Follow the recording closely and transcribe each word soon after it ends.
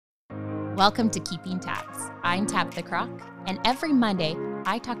Welcome to Keeping Tabs. I'm Tabitha Crock, and every Monday,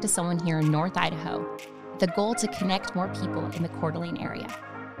 I talk to someone here in North Idaho with the goal to connect more people in the Coeur d'Alene area.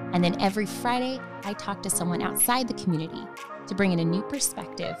 And then every Friday, I talk to someone outside the community to bring in a new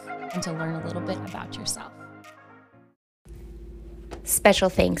perspective and to learn a little bit about yourself. Special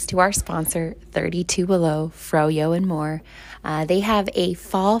thanks to our sponsor, 32 Below, Froyo and More. They have a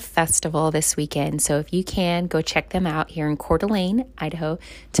fall festival this weekend, so if you can, go check them out here in Coeur d'Alene, Idaho,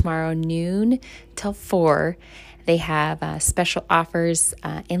 tomorrow noon till 4. They have special offers,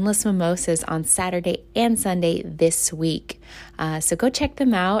 endless mimosas on Saturday and Sunday this week. So go check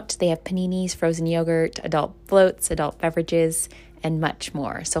them out. They have paninis, frozen yogurt, adult floats, adult beverages, and much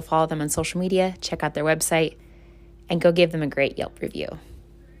more. So follow them on social media, check out their website, and go give them a great Yelp review.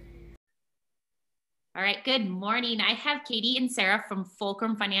 All right, good morning. I have Katie and Sarah from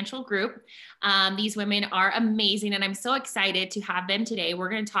Fulcrum Financial Group. These women are amazing, and I'm so excited to have them today. We're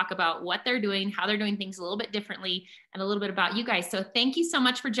going to talk about what they're doing, how they're doing things a little bit differently, and a little bit about you guys. So thank you so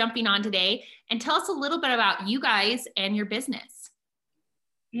much for jumping on today, and tell us a little bit about you guys and your business.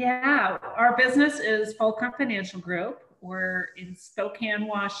 Yeah, our business is Fulcrum Financial Group. We're in Spokane,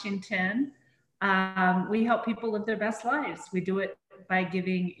 Washington. We help people live their best lives. We do it by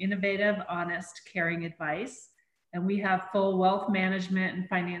giving innovative, honest, caring advice. And we have full wealth management and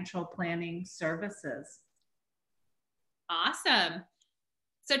financial planning services. Awesome.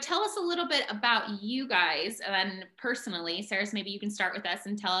 So tell us a little bit about you guys and personally. Sarah, maybe you can start with us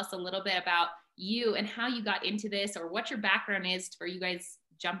and tell us a little bit about you and how you got into this, or what your background is for you guys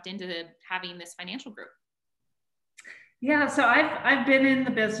jumped into having this financial group. Yeah, so I've been in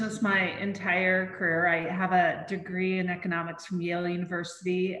the business my entire career. I have a degree in economics from Yale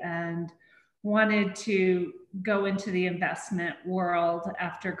University and wanted to go into the investment world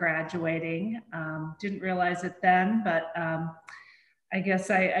after graduating. Didn't realize it then, but I guess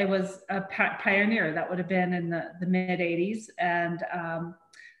I was a pioneer. That would have been in the mid 80s. And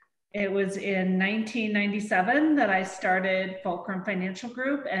it was in 1997 that I started Fulcrum Financial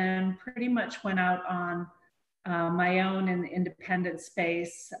Group and pretty much went out on my own in the independent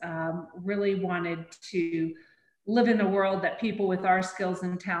space. Really wanted to live in a world that people with our skills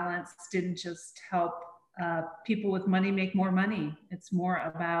and talents didn't just help people with money make more money. It's more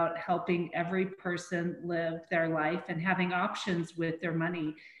about helping every person live their life and having options with their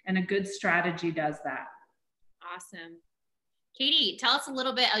money. And a good strategy does that. Awesome. Katie, tell us a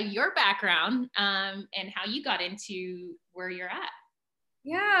little bit of your background and how you got into where you're at.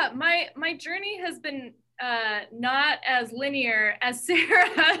 Yeah, my journey has been not as linear as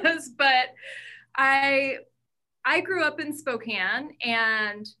Sarah's, but I grew up in Spokane,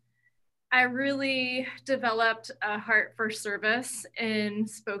 and I really developed a heart for service in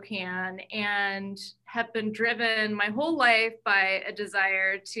Spokane and have been driven my whole life by a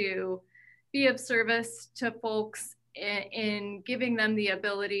desire to be of service to folks in giving them the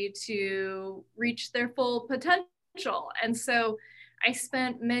ability to reach their full potential. And so I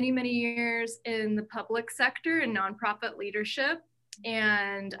spent many, many years in the public sector and nonprofit leadership,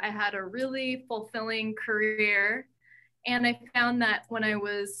 and I had a really fulfilling career. And I found that when I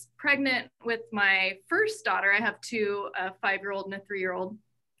was pregnant with my first daughter, I have two, a 5-year-old and a 3-year-old.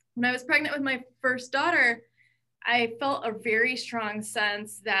 When I was pregnant with my first daughter, I felt a very strong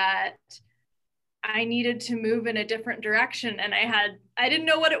sense that I needed to move in a different direction, and I didn't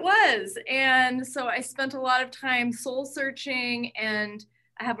know what it was. And so I spent a lot of time soul searching, and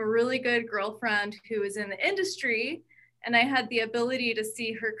I have a really good girlfriend who is in the industry, and I had the ability to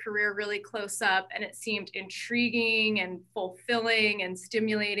see her career really close up, and it seemed intriguing and fulfilling and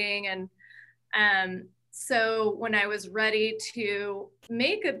stimulating. And so when I was ready to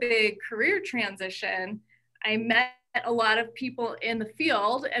make a big career transition, I met a lot of people in the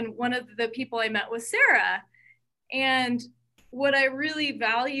field, and one of the people I met was Sarah. And what I really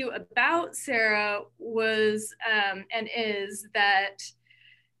value about Sarah was and is that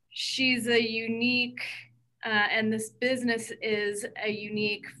she's a unique and this business is a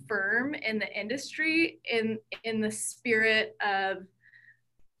unique firm in the industry in the spirit of,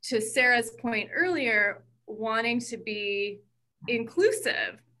 to Sarah's point earlier, wanting to be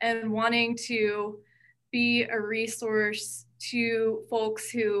inclusive and wanting to be a resource to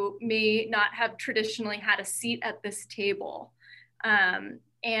folks who may not have traditionally had a seat at this table.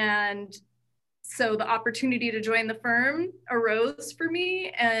 And so the opportunity to join the firm arose for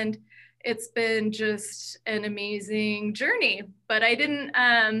me, and it's been just an amazing journey. But I didn't,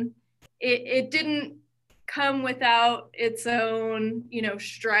 it didn't come without its own,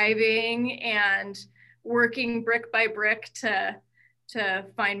 striving and working brick by brick to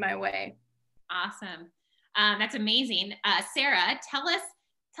find my way. Awesome. That's amazing. Sarah, tell us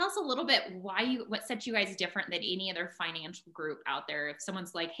a a little bit what sets you guys different than any other financial group out there. If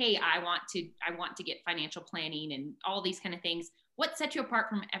someone's like, hey, I want to get financial planning and all these kind of things, what sets you apart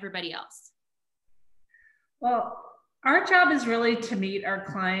from everybody else? Well, our job is really to meet our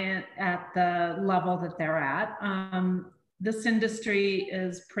client at the level that they're at. This industry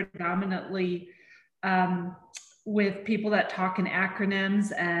is predominantly with people that talk in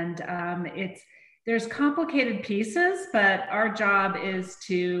acronyms, and there's complicated pieces, but our job is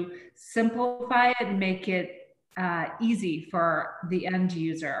to simplify it and make it easy for the end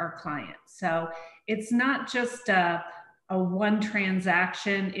user, our client. So it's not just a one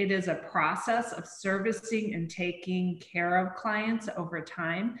transaction. It is a process of servicing and taking care of clients over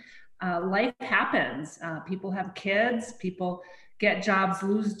time. Life happens. People have kids, people get jobs,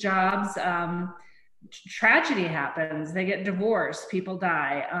 lose jobs. Tragedy happens. They get divorced, people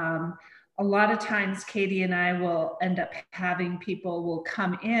die. A lot of times Katie and I will end up having people will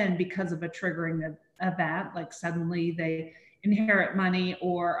come in because of a triggering event, like suddenly they inherit money,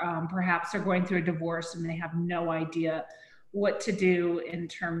 or perhaps they're going through a divorce and they have no idea what to do in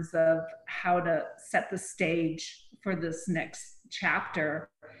terms of how to set the stage for this next chapter.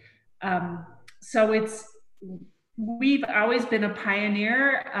 So we've always been a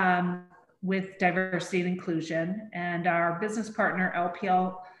pioneer with diversity and inclusion, and our business partner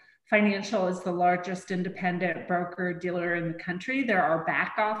LPL Financial is the largest independent broker dealer in the country. They're our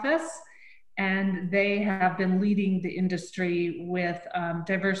back office, and they have been leading the industry with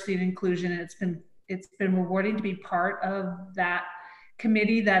diversity and inclusion. And it's been rewarding to be part of that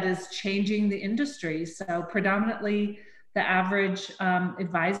committee that is changing the industry. So predominantly the average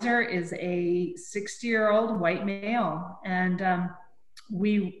advisor is a 60-year-old white male. And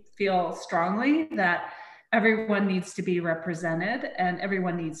we feel strongly that everyone needs to be represented and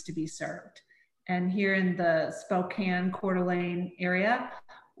everyone needs to be served. And here in the Spokane, Coeur d'Alene area,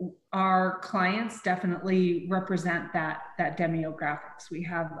 our clients definitely represent that demographics.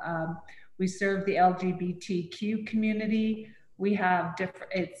 We serve the LGBTQ community. We have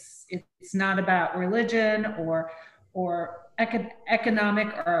different. It's not about religion or economic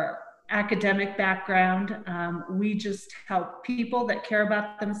or academic background. We just help people that care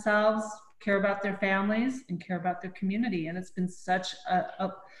about themselves, care about their families, and care about their community. And it's been such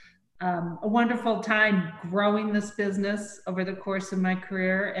a wonderful time growing this business over the course of my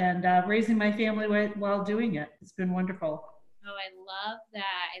career and raising my family while doing it. It's been wonderful. Oh, I love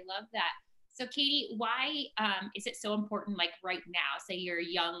that. I love that. So Katie, why is it so important, like right now, say you're a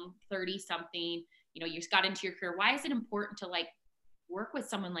young 30 something, you just got into your career. Why is it important to like work with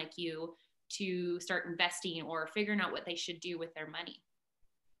someone like you to start investing or figuring out what they should do with their money?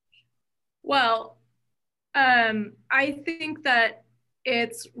 Well, I think that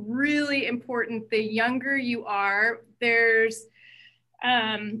it's really important the younger you are. There's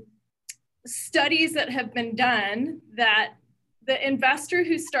studies that have been done that the investor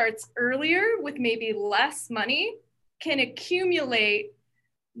who starts earlier with maybe less money can accumulate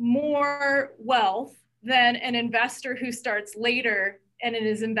more wealth than an investor who starts later and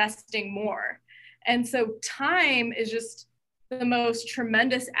is investing more. And so time is just the most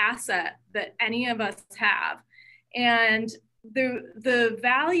tremendous asset that any of us have. And the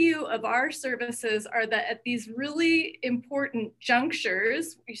value of our services are that at these really important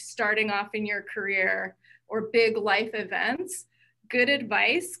junctures, starting off in your career or big life events, good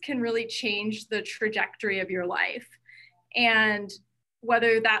advice can really change the trajectory of your life. And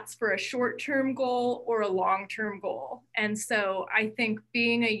whether that's for a short-term goal or a long-term goal. And so I think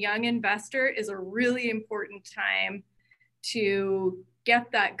being a young investor is a really important time to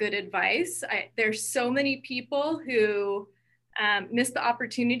get that good advice. There's so many people who miss the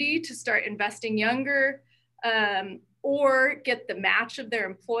opportunity to start investing younger or get the match of their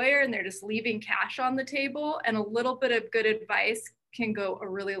employer and they're just leaving cash on the table, and a little bit of good advice can go a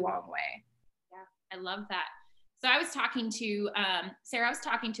really long way. Yeah, I love that. So I was talking to, Sarah, I was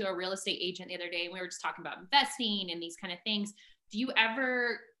talking to a real estate agent the other day, and we were just talking about investing and these kind of things. Do you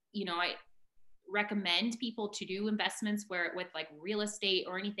ever, I recommend people to do investments with like real estate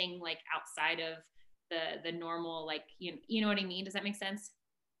or anything like outside of the normal, like, you know what I mean? Does that make sense?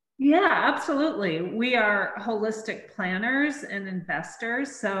 Yeah, absolutely. We are holistic planners and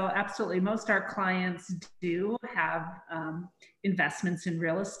investors. So absolutely, most of our clients do have investments in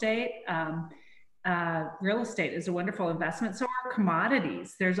real estate. Real estate is a wonderful investment. So are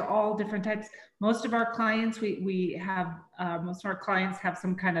commodities. There's all different types. Most of our clients, most of our clients have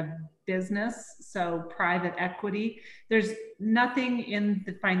some kind of business. So private equity. There's nothing in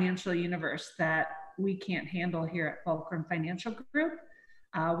the financial universe that we can't handle here at Fulcrum Financial Group.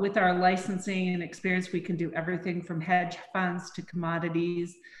 With our licensing and experience, we can do everything from hedge funds to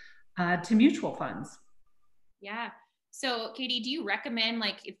commodities, to mutual funds. Yeah. So Katie, do you recommend,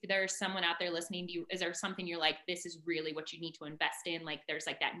 like, if there's someone out there listening to you, is there something you're like, this is really what you need to invest in? Like there's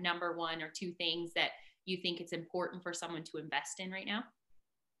like that number one or two things that you think it's important for someone to invest in right now?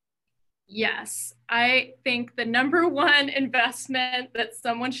 Yes, I think the number one investment that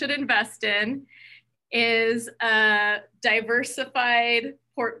someone should invest in is a diversified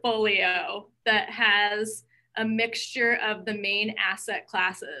portfolio that has a mixture of the main asset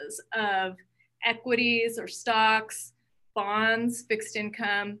classes of equities or stocks, bonds, fixed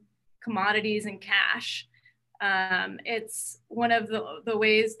income, commodities, and cash. It's one of the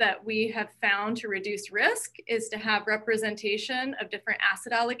ways that we have found to reduce risk is to have representation of different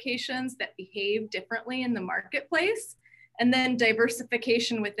asset allocations that behave differently in the marketplace, and then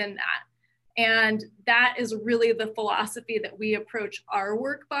diversification within that. And that is really the philosophy that we approach our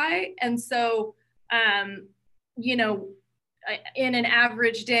work by. And so, you know, in an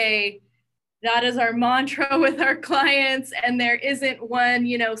average day, that is our mantra with our clients. And there isn't one,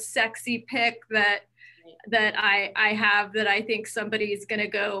 you know, sexy pick that I have that I think somebody's going to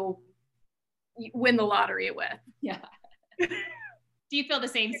go win the lottery with. Yeah. Do you feel the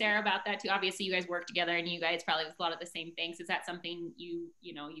same, Sarah, about that too? Obviously you guys work together and you guys probably with a lot of the same things. Is that something you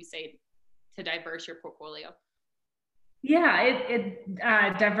say to diverse your portfolio?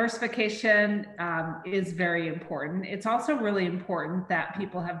 Yeah, diversification is very important. It's also really important that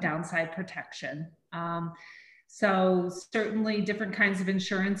people have downside protection. So certainly different kinds of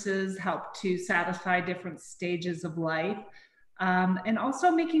insurances help to satisfy different stages of life. And also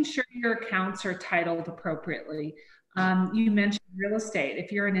making sure your accounts are titled appropriately. You mentioned real estate.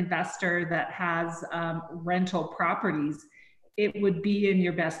 If you're an investor that has rental properties, it would be in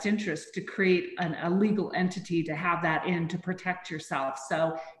your best interest to create a legal entity to have that in to protect yourself.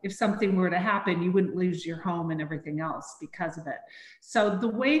 So if something were to happen, you wouldn't lose your home and everything else because of it. So the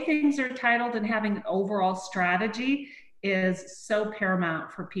way things are titled and having an overall strategy is so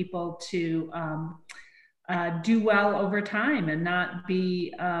paramount for people to do well over time and not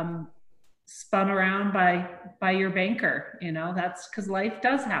be spun around by your banker. You know, that's because life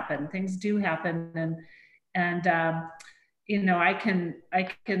does happen. Things do happen. And you know,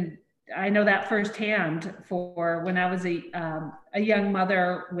 I know that firsthand. For when I was a young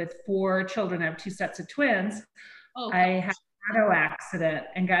mother with 4 children, I have 2 sets of twins. Oh, I had an auto accident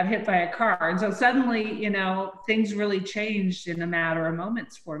and got hit by a car. And so suddenly, you know, things really changed in a matter of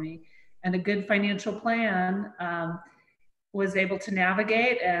moments for me. And a good financial plan was able to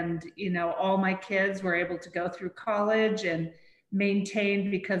navigate. And, you know, all my kids were able to go through college and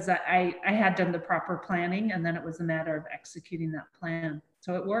maintained because I had done the proper planning, and then it was a matter of executing that plan.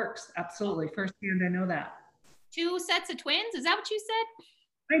 So it works. Absolutely. Firsthand, I know that. 2 sets of twins? Is that what you said?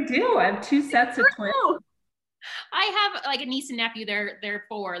 I do. I have 2 sets of twins. I have like a niece and nephew. They're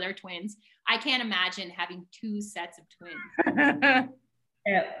 4. They're twins. I can't imagine having 2 sets of twins.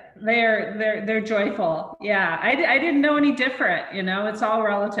 Yeah, they're joyful. Yeah. I didn't know any different. You know, it's all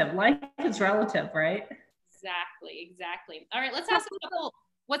relative. Life is relative, right? Exactly. All right, let's ask a couple.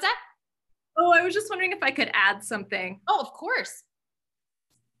 What's that? Oh, I was just wondering if I could add something. Oh, of course.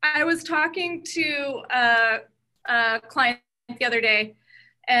 I was talking to a client the other day,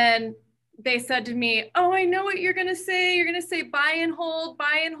 and they said to me, "Oh, I know what you're going to say. You're going to say buy and hold,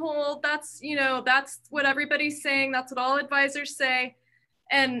 buy and hold. That's, you know, that's what everybody's saying. That's what all advisors say."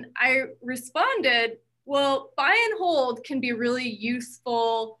 And I responded, well, buy and hold can be really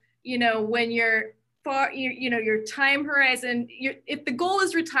useful, you know, when you're far, you know, your time horizon, if the goal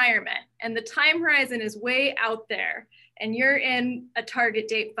is retirement and the time horizon is way out there and you're in a target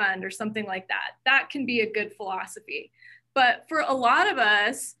date fund or something like that, that can be a good philosophy. But for a lot of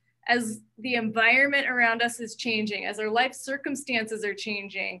us, as the environment around us is changing, as our life circumstances are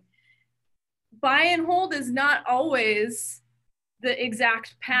changing, buy and hold is not always the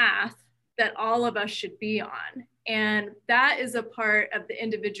exact path that all of us should be on. And that is a part of the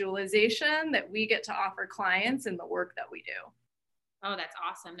individualization that we get to offer clients in the work that we do. Oh, that's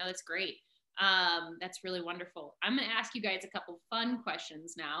awesome. No, that's great. That's really wonderful. I'm going to ask you guys a couple fun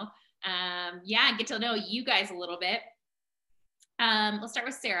questions now. Get to know you guys a little bit. Let's start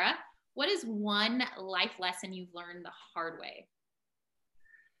with Sarah. What is one life lesson you've learned the hard way?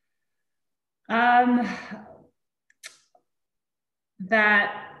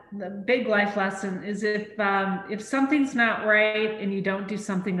 That the big life lesson is if something's not right and you don't do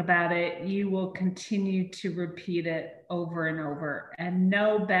something about it, you will continue to repeat it over and over. And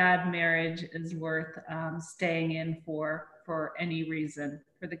no bad marriage is worth staying in for any reason,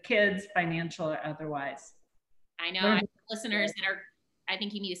 for the kids, financial or otherwise. I know. I have listeners that are, I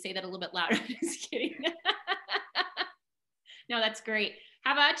think you need to say that a little bit louder. Just kidding. No, that's great.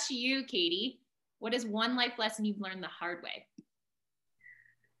 How about you, Katie? What is one life lesson you've learned the hard way?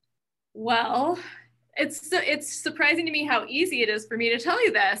 Well, it's surprising to me how easy it is for me to tell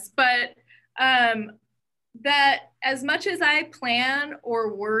you this, but that as much as I plan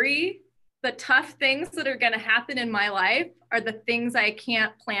or worry, the tough things that are going to happen in my life are the things I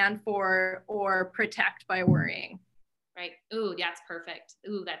can't plan for or protect by worrying. Right. Ooh, that's perfect.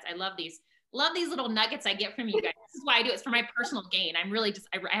 Ooh, I love these little nuggets I get from you guys. This is why I do it. It's for my personal gain. I'm really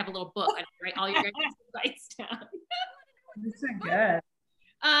I have a little book. I write all your guys' advice down. These are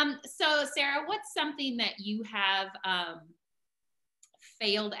good. So Sarah, what's something that you have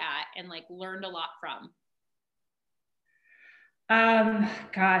failed at and like learned a lot from?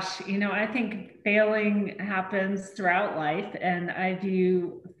 Gosh, I think failing happens throughout life, and I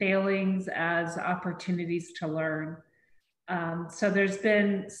view failings as opportunities to learn. So there's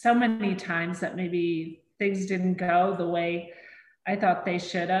been so many times that maybe things didn't go the way I thought they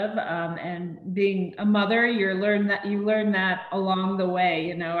should have. And being a mother, you learn that along the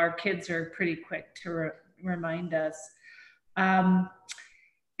way. Our kids are pretty quick to remind us.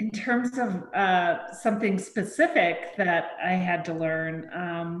 In terms of something specific that I had to learn,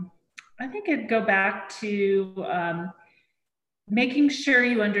 I think it'd go back to making sure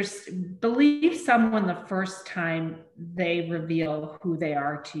you believe someone the first time they reveal who they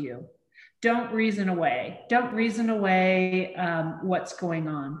are to you. Don't reason away what's going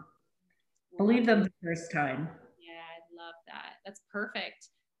on. Believe them the first time. Yeah, I love that. That's perfect.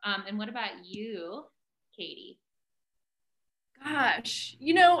 And what about you, Katie? Gosh,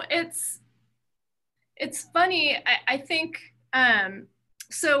 it's funny. I think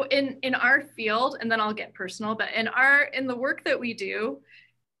so in our field, and then I'll get personal, but in the work that we do,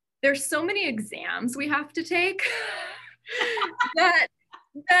 there's so many exams we have to take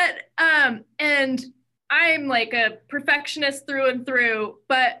and I'm like a perfectionist through and through,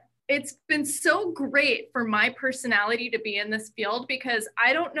 but it's been so great for my personality to be in this field, because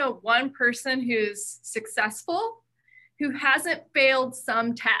I don't know one person who's successful who hasn't failed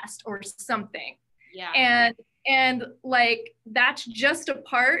some test or something. Yeah. And like, that's just a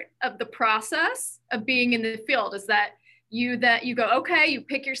part of the process of being in the field, is that you go, okay, you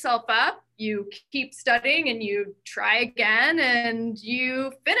pick yourself up, you keep studying, and you try again, and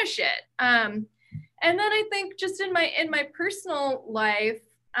you finish it. And then I think just in my personal life,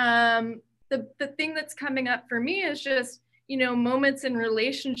 the thing that's coming up for me is just, moments in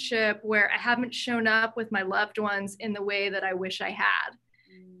relationship where I haven't shown up with my loved ones in the way that I wish I had.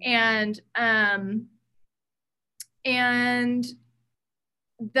 And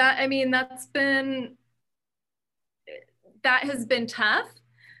that, I mean, that has been tough,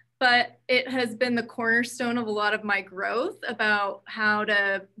 but it has been the cornerstone of a lot of my growth about how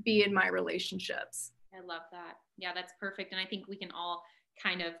to be in my relationships. I love that. Yeah, that's perfect. And I think we can all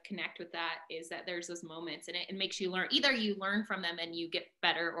kind of connect with that, is that there's those moments, and it makes you learn. Either you learn from them and you get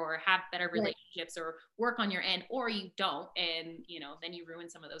better or have better relationships, or work on your end, or you don't, and then you ruin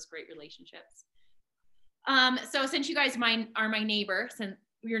some of those great relationships. So since you guys are my neighbor, since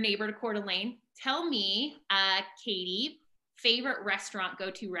your neighbor to Coeur d'Alene, tell me, Katie, favorite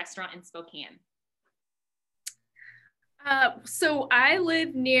go-to restaurant in Spokane. So I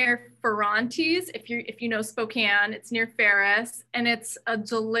live near Ferrante's. If you know Spokane, it's near Ferris, and it's a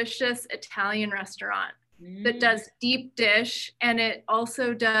delicious Italian restaurant that does deep dish, and it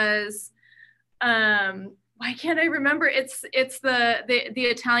also does. Why can't I remember? It's the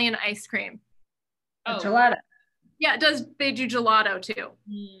Italian ice cream. Oh, gelato. Yeah, they do gelato too.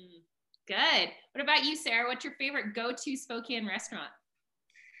 Good. What about you, Sarah? What's your favorite go-to Spokane restaurant?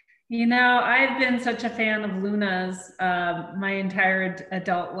 I've been such a fan of Luna's my entire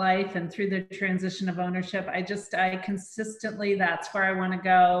adult life, and through the transition of ownership, I consistently, that's where I want to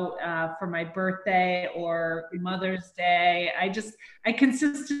go for my birthday or Mother's Day. I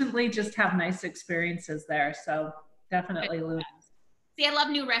consistently just have nice experiences there. So definitely Luna's. See, I love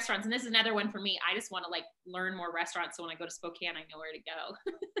new restaurants, and this is another one for me. I just want to learn more restaurants, so when I go to Spokane, I know where to go.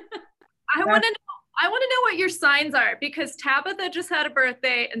 I want to know what your signs are, because Tabitha just had a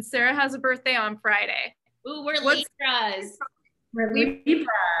birthday and Sarah has a birthday on Friday. Ooh, we're Libras. We're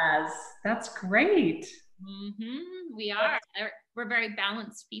Libras. That's great. Mm-hmm. We are. We're very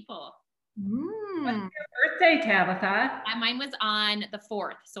balanced people. What's your birthday, Tabitha? Mine was on the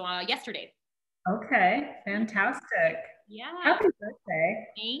 4th, so yesterday. Okay, fantastic. Yeah. Happy birthday.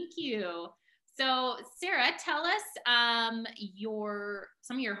 Thank you. So Sarah, tell us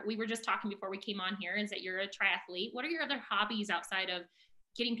we were just talking before we came on here, is that you're a triathlete. What are your other hobbies outside of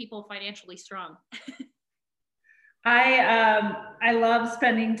getting people financially strong? I love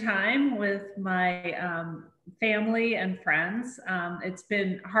spending time with my family and friends. It's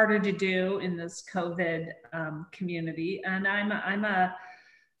been harder to do in this COVID community, and I'm a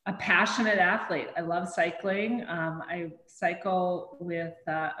passionate athlete. I love cycling. I cycle with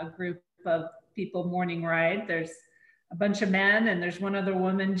a group of people morning ride. There's a bunch of men and there's one other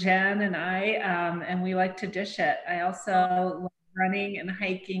woman, Jen, and I, and we like to dish it. I also love running and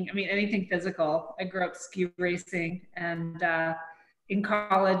hiking. I mean, anything physical. I grew up ski racing, and in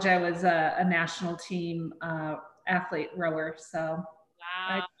college, I was a national team athlete rower. So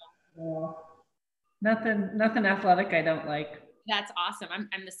wow. Nothing athletic I don't like. That's awesome.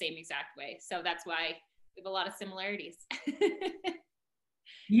 I'm the same exact way. So that's why we have a lot of similarities.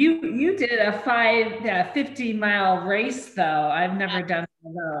 You did a 50-mile race though. I've never done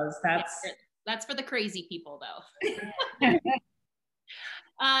one of those. That's for the crazy people though.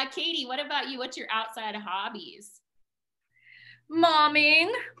 Katie, what about you? What's your outside hobbies?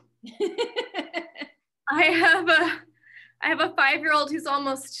 Momming. I have a 5-year-old who's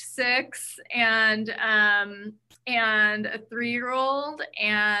almost 6 and a 3-year-old,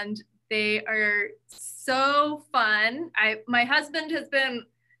 and they are so fun. My husband has been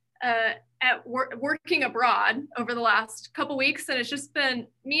working abroad over the last couple weeks, and it's just been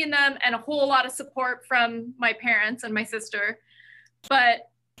me and them and a whole lot of support from my parents and my sister. But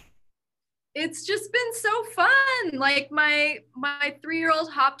it's just been so fun. Like my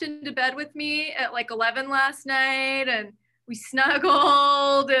 3-year-old hopped into bed with me at like 11 last night, and we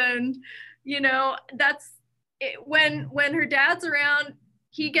snuggled, and that's it. When her dad's around,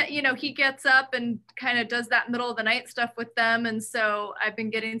 he gets up and kind of does that middle of the night stuff with them, and so I've been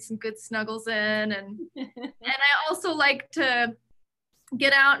getting some good snuggles in, and I also like to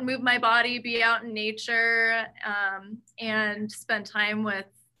get out and move my body, be out in nature, and spend time with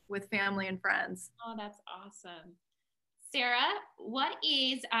family and friends. Oh, that's awesome. Sarah, what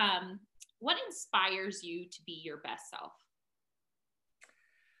inspires you to be your best self?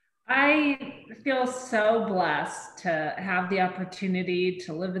 I feel so blessed to have the opportunity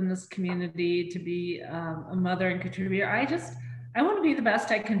to live in this community, to be a mother and contributor. I want to be the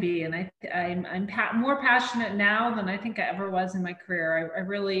best I can be. And I'm more passionate now than I think I ever was in my career. I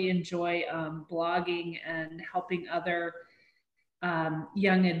really enjoy blogging and helping other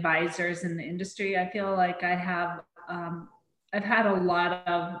young advisors in the industry. I feel like I've had a lot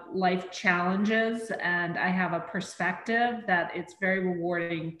of life challenges, and I have a perspective that it's very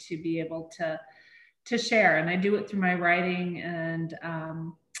rewarding to be able to share. And I do it through my writing, and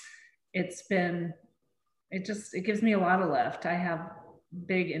it gives me a lot of lift. I have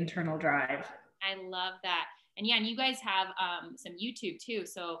big internal drive. I love that. And yeah, and you guys have some YouTube too.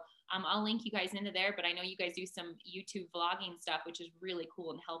 So I'll link you guys into there, but I know you guys do some YouTube vlogging stuff, which is really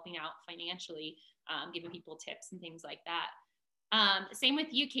cool and helping out financially, giving people tips and things like that. Same with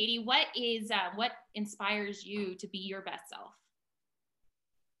you, Katie. What inspires you to be your best self?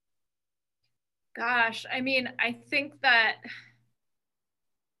 Gosh, I mean, I think that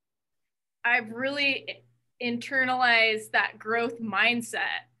I've really internalized that growth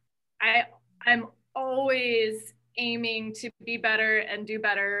mindset. I'm always aiming to be better and do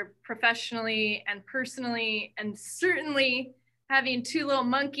better professionally and personally, and certainly having 2 little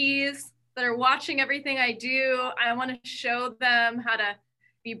monkeys that are watching everything I do. I want to show them how to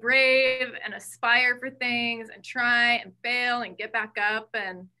be brave and aspire for things and try and fail and get back up.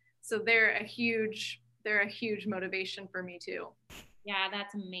 And so they're a huge motivation for me too. Yeah,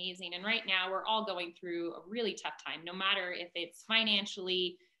 that's amazing. And right now we're all going through a really tough time, no matter if it's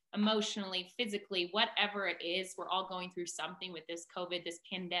financially, emotionally, physically, whatever it is, we're all going through something with this COVID, this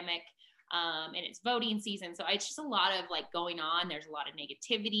pandemic, and it's voting season. So it's just a lot of going on. There's a lot of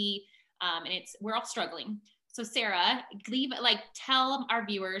negativity, and we're all struggling. So Sarah, tell our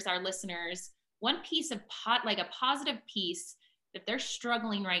viewers, our listeners, one piece of a positive piece that they're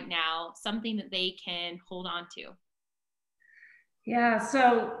struggling right now, something that they can hold on to. Yeah,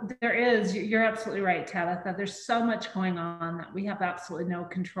 so you're absolutely right, Tabitha. There's so much going on that we have absolutely no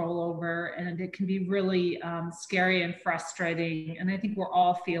control over, and it can be really scary and frustrating. And I think we're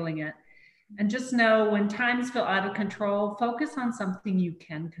all feeling it. And just know when times feel out of control, focus on something you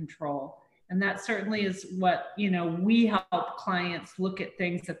can control. And that certainly is what, we help clients look at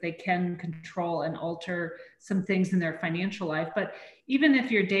things that they can control and alter some things in their financial life. But even if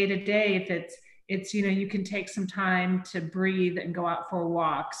your day-to-day, if it's you can take some time to breathe and go out for a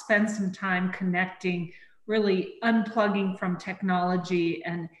walk, spend some time connecting, really unplugging from technology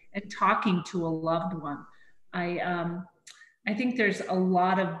and talking to a loved one. I think there's a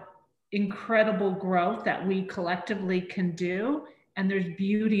lot of incredible growth that we collectively can do, and there's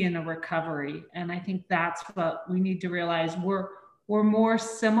beauty in a recovery. And I think that's what we need to realize. We're we're more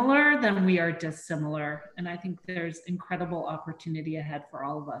similar than we are dissimilar. And I think there's incredible opportunity ahead for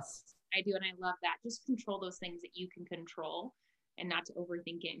all of us. I do. And I love that. Just control those things that you can control and not to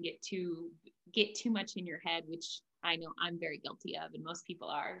overthink it and get too much in your head, which I know I'm very guilty of and most people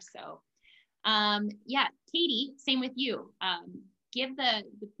are. So yeah, Katie, same with you. Give the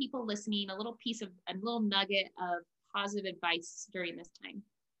people listening a little nugget of positive advice during this time.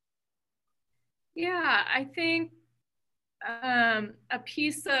 Yeah, I think a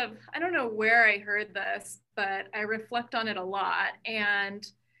piece of, I don't know where I heard this, but I reflect on it a lot. And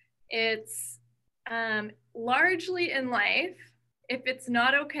it's largely in life, if it's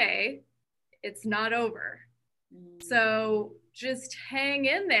not okay, it's not over. So just hang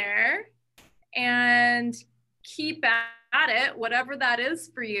in there and keep at it, whatever that is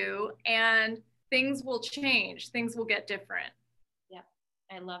for you, and things will change. Things will get different. Yep,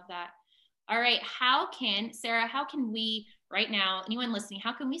 I love that. All right, Sarah, how can we right now, anyone listening,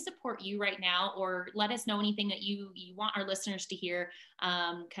 how can we support you right now, or let us know anything that you want our listeners to hear,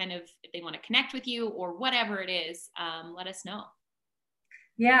 kind of if they want to connect with you or whatever it is, let us know.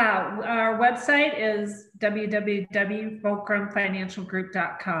 Yeah, our website is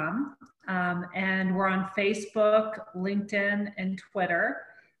www.fulcrumfinancialgroup.com. And we're on Facebook, LinkedIn, and Twitter.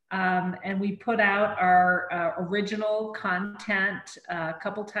 And we put out our original content a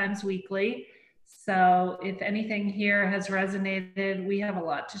couple times weekly. So if anything here has resonated, we have a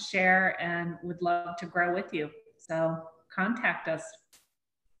lot to share and would love to grow with you. So contact us.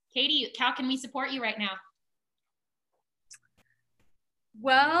 Katie, how can we support you right now?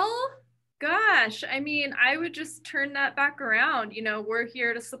 Well, gosh, I mean, I would just turn that back around. You know, we're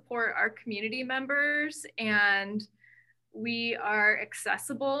here to support our community members and we are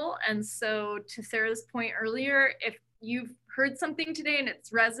accessible. And so to Sarah's point earlier, if you've heard something today and it's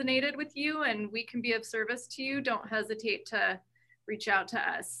resonated with you and we can be of service to you, don't hesitate to reach out to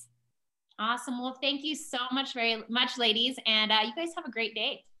us. Awesome. Well, thank you so much, very much, ladies. And you guys have a great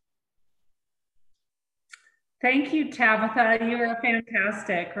day. Thank you, Tabitha. You were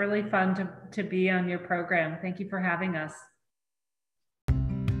fantastic. Really fun to be on your program. Thank you for having us.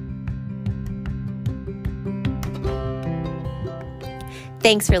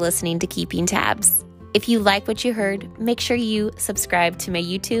 Thanks for listening to Keeping Tabs. If you like what you heard, make sure you subscribe to my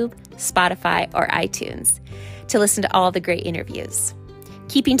YouTube, Spotify, or iTunes to listen to all the great interviews.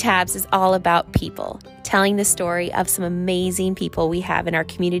 Keeping Tabs is all about people, telling the story of some amazing people we have in our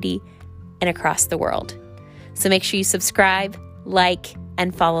community and across the world. So make sure you subscribe, like,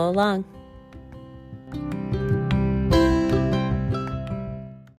 and follow along.